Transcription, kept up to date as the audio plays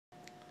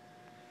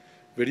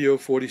Video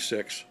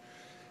 46.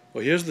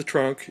 Well, here's the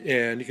trunk,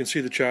 and you can see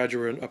the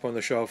charger up on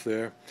the shelf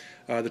there.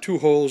 The two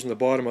holes in the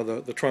bottom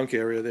of the trunk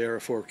area there are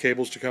for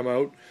cables to come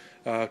out,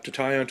 to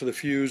tie onto the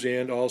fuse,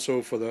 and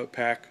also for the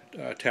pack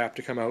tap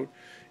to come out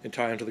and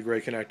tie onto the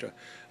gray connector.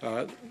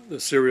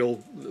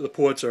 The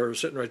ports are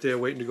sitting right there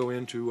waiting to go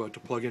in to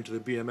plug into the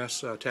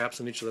BMS taps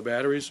in each of the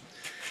batteries.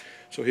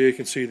 So here you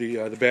can see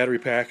the battery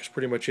pack is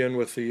pretty much in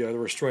with the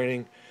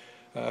restraining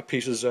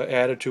pieces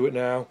added to it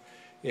now,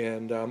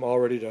 and all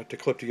ready to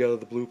clip together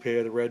the blue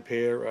pair, the red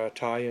pair,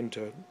 tie in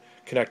to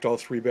connect all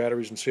three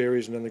batteries in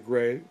series, and then the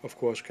gray, of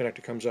course,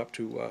 connector comes up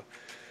to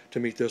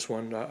meet this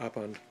one up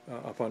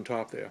on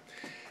top there.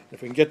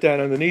 If we can get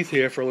down underneath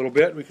here for a little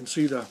bit, we can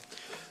see the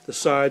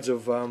sides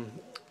of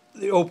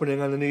the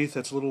opening underneath.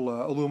 That's little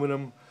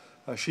aluminum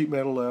sheet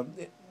metal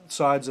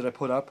sides that I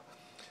put up,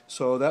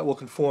 so that will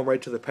conform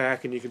right to the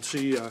pack, and you can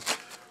see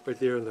right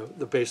there in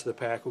the base of the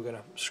pack we're going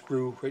to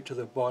screw right to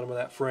the bottom of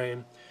that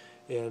frame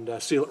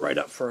and seal it right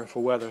up for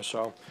weather.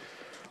 So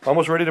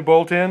almost ready to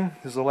bolt in.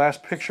 This is the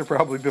last picture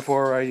probably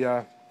before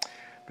I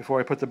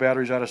put the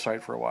batteries out of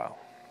sight for a while.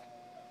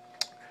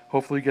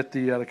 Hopefully get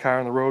the car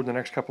on the road in the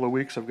next couple of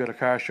weeks. I've got a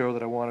car show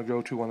that I want to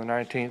go to on the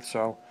 19th,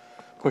 so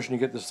pushing to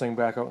get this thing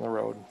back out on the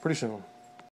road pretty soon.